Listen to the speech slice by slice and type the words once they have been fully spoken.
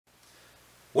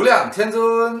Wudang,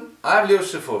 Tianzun. I'm Liu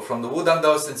Shifu from the Wudang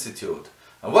Daoist Institute,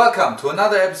 and welcome to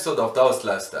another episode of Daoist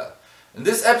Lifestyle. In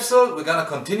this episode, we're going to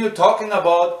continue talking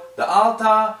about the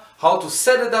altar, how to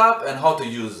set it up and how to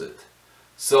use it.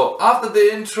 So after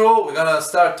the intro, we're going to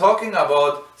start talking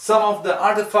about some of the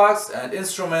artifacts and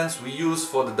instruments we use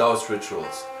for the Daoist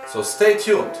rituals. So stay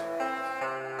tuned.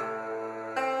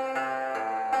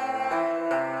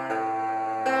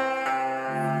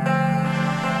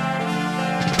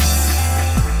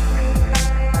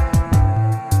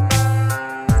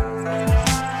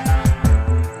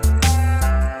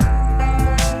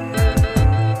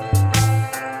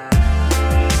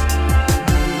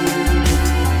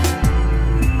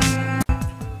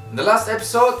 In the last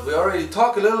episode, we already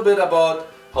talked a little bit about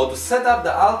how to set up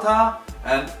the altar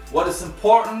and what is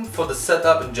important for the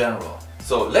setup in general.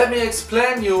 So let me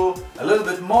explain you a little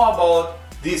bit more about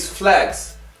these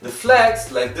flags. The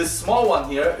flags, like this small one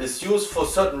here, is used for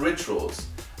certain rituals,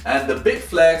 and the big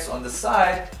flags on the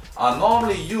side are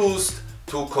normally used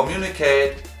to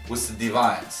communicate with the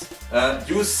divines. And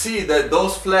you see that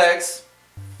those flags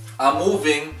are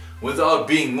moving without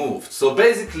being moved. So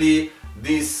basically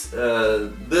these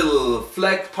little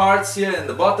flag parts here in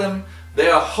the bottom, they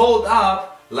are held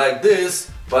up like this,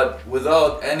 but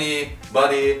without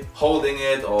anybody holding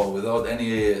it or without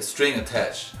any string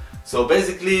attached. So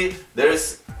basically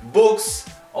there's books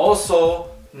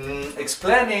also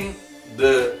explaining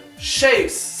the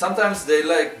shapes. Sometimes they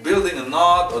like building a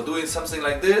knot or doing something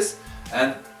like this,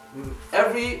 and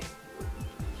every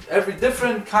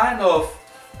different kind of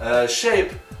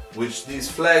shape which these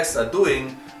flags are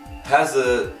doing has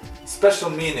a special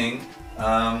meaning.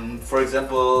 For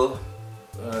example,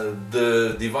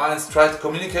 the divines try to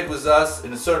communicate with us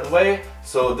in a certain way,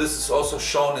 so this is also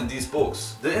shown in these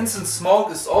books. The incense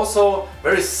smoke is also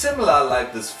very similar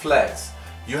like these flags.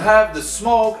 You have the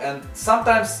smoke and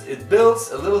sometimes it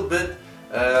builds a little bit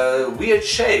weird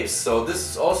shapes, so this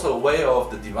is also a way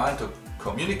of the divine to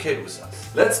communicate with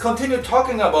us. Let's continue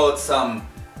talking about some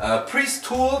priest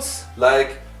tools,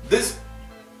 like this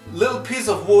little piece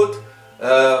of wood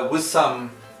with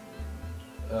some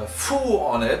fu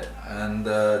on it, and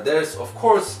there's of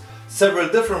course several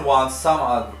different ones. Some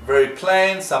are very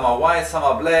plain, some are white, some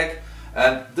are black,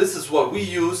 and this is what we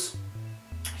use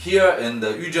here in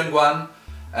the Yuzhengguan,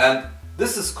 and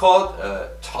this is called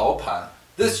chaopan.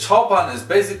 This chaopan is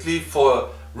basically for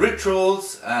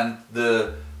rituals and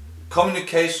the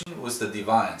communication with the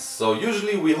divines. So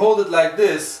usually we hold it like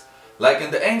this. Like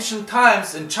in the ancient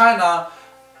times in China,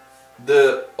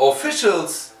 the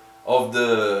officials of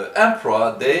the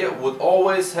emperor, they would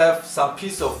always have some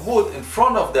piece of wood in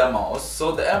front of their mouth,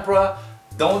 so the emperor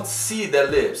don't see their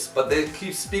lips, but they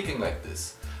keep speaking like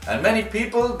this. And many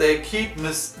people, they keep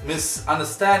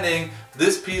misunderstanding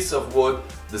this piece of wood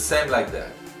the same like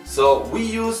that. So we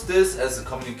use this as a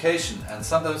communication, and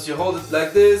sometimes you hold it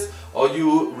like this, or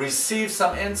you receive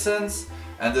some incense,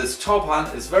 and this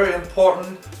chaopan is very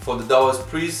important for the Daoist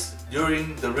priests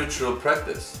during the ritual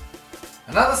practice.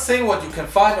 Another thing what you can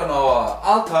find on our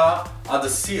altar are the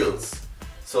seals.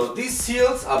 So these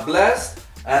seals are blessed,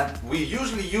 and we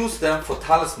usually use them for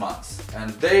talismans,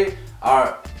 and they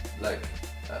are like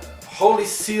holy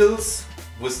seals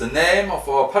with the name of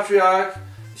our patriarch,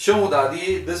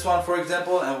 Dadi, this one for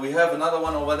example, and we have another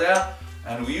one over there,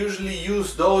 and we usually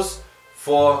use those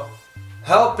for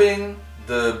helping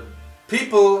the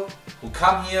people who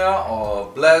come here or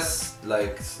bless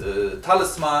like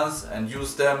talismans and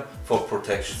use them for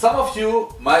protection. Some of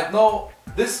you might know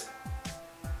this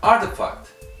artifact.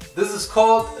 This is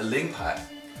called a lingpai,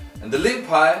 and the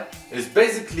lingpai is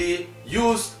basically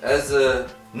used as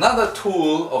another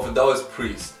tool of a Daoist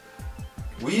priest.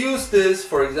 We use this,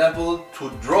 for example,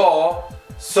 to draw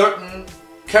certain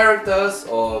characters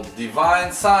or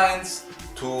divine signs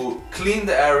to clean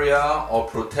the area or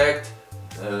protect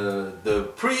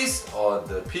the priest or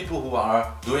the people who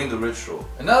are doing the ritual.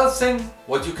 Another thing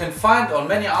what you can find on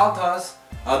many altars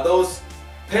are those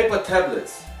paper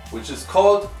tablets, which is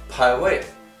called paiwei,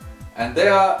 and they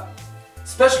are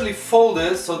specially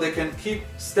folded so they can keep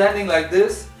standing like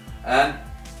this, and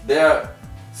they are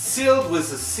sealed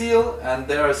with a seal, and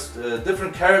there are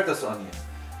different characters on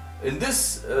here. In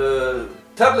this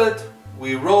tablet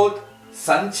we wrote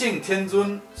Sanqing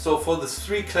Tianzun, so for the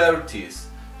 3 clarities.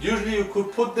 Usually you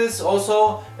could put this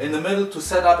also in the middle to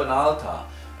set up an altar.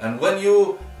 And when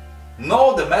you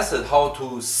know the method how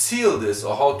to seal this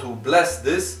or how to bless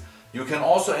this, you can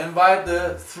also invite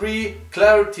the 3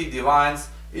 clarity divines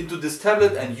into this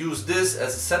tablet and use this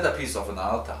as a centerpiece of an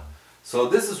altar. So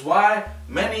this is why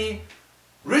many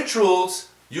rituals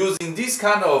using these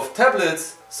kind of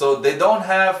tablets, so they don't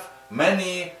have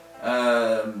many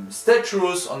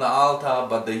statues on the altar,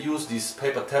 but they use these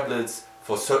paper tablets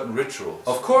for certain rituals.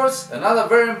 Of course, another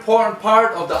very important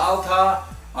part of the altar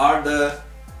are the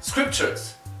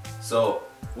scriptures. So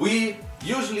we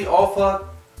usually offer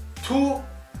two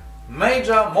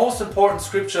major, most important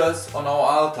scriptures on our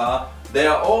altar. They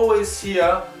are always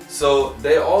here, so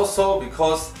they also,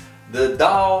 because the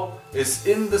Dao is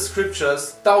in the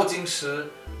scriptures, Daojingshi,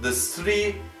 the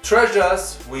three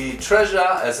treasures we treasure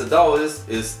as a Daoist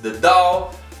is the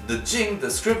Dao, the Jing,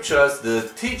 the scriptures, the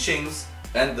teachings,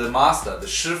 and the master, the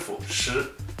Shifu, Shi,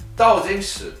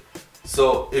 Daojingshi.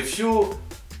 So if you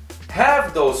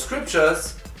have those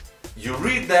scriptures, you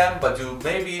read them, but you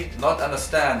maybe not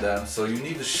understand them, so you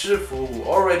need a Shifu who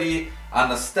already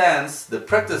understands the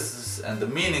practices and the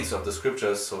meanings of the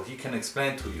scriptures, so he can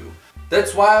explain to you.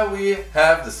 That's why we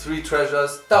have the three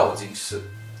treasures, Daojingshi.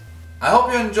 I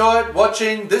hope you enjoyed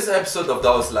watching this episode of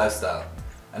Daoist Lifestyle.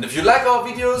 And if you like our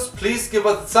videos, please give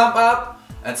us a thumb up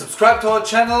and subscribe to our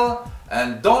channel,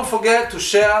 and don't forget to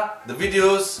share the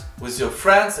videos with your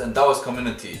friends and Daoist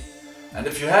community. And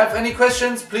if you have any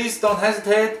questions, please don't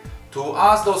hesitate to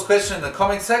ask those questions in the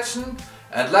comment section.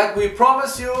 And like we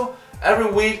promise you,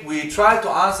 every week we try to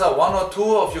answer one or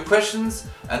two of your questions,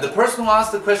 and the person who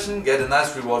asks the question get a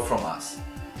nice reward from us.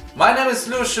 My name is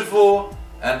Liu Shifu,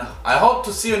 and I hope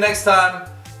to see you next time.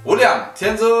 Wudang,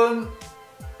 Tianzun!